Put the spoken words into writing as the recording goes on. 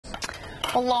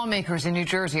Well, lawmakers in New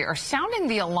Jersey are sounding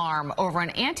the alarm over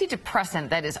an antidepressant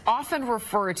that is often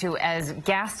referred to as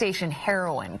gas station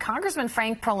heroin. Congressman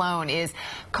Frank Pallone is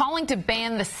calling to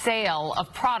ban the sale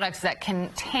of products that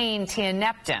contain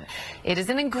tianeptine. It is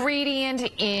an ingredient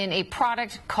in a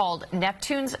product called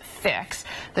Neptune's Fix.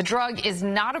 The drug is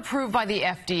not approved by the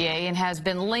FDA and has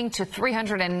been linked to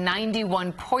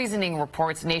 391 poisoning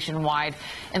reports nationwide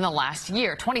in the last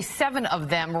year. 27 of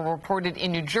them were reported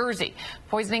in New Jersey.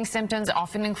 Poisoning symptoms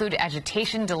often include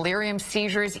agitation, delirium,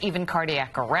 seizures, even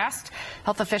cardiac arrest.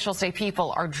 Health officials say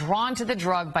people are drawn to the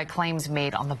drug by claims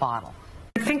made on the bottle.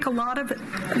 I think a lot of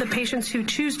the patients who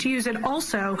choose to use it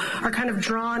also are kind of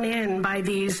drawn in by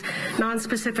these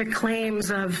nonspecific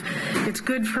claims of it's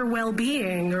good for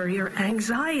well-being or your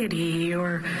anxiety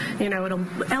or, it'll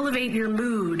elevate your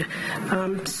mood.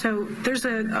 So there's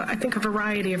I think, a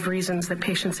variety of reasons that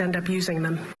patients end up using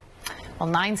them. Well,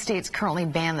 9 states currently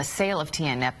ban the sale of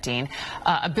tianeptine.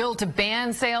 A bill to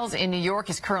ban sales in New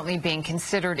York is currently being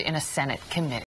considered in a Senate committee.